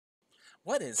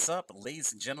What is up,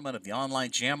 ladies and gentlemen of the online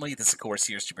Jamily? This, of course,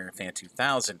 here's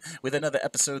JamiroFan2000 with another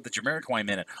episode of the Jamiroquai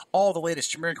Minute. All the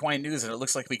latest Jamiroquai news, and it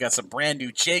looks like we got some brand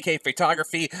new JK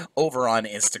photography over on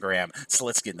Instagram. So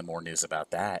let's get into more news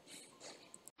about that.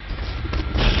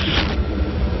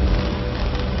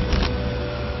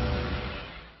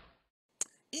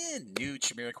 In new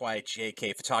Jamiroquai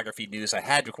JK photography news, I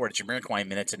had recorded Jamiroquai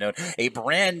Minute to note a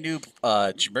brand new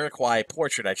Jamiroquai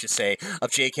portrait, I should say,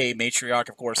 of JK Matriarch.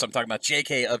 Of course, I'm talking about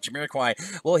JK of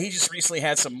Jamiroquai. Well, he just recently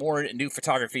had some more new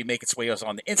photography make its way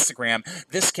on the Instagram.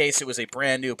 This case, it was a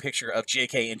brand new picture of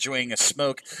JK enjoying a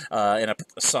smoke in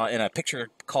a picture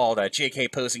called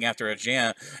JK posing after a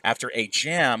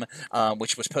jam,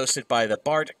 which was posted by the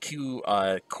Bart Q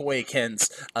Koi Ken's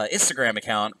Instagram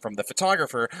account from the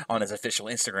photographer on his official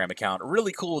Instagram account.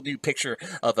 Really cool new picture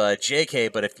of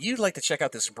JK, but if you'd like to check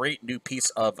out this great new piece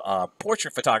of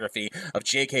portrait photography of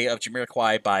JK of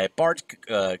Jamiroquai by Bart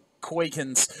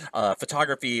Koiken's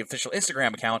photography official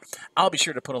Instagram account, I'll be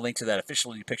sure to put a link to that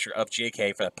official new picture of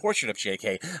JK for the portrait of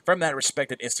JK from that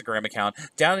respected Instagram account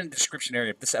down in the description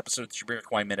area of this episode of the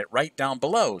Jamiroquai Minute right down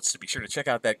below. So be sure to check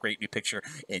out that great new picture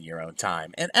in your own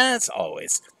time. And as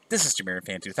always, this is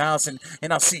JamiroFan2000,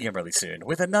 and I'll see you really soon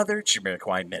with another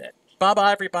Jamiroquai Minute.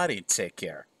 Bye-bye, everybody, and take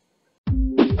care.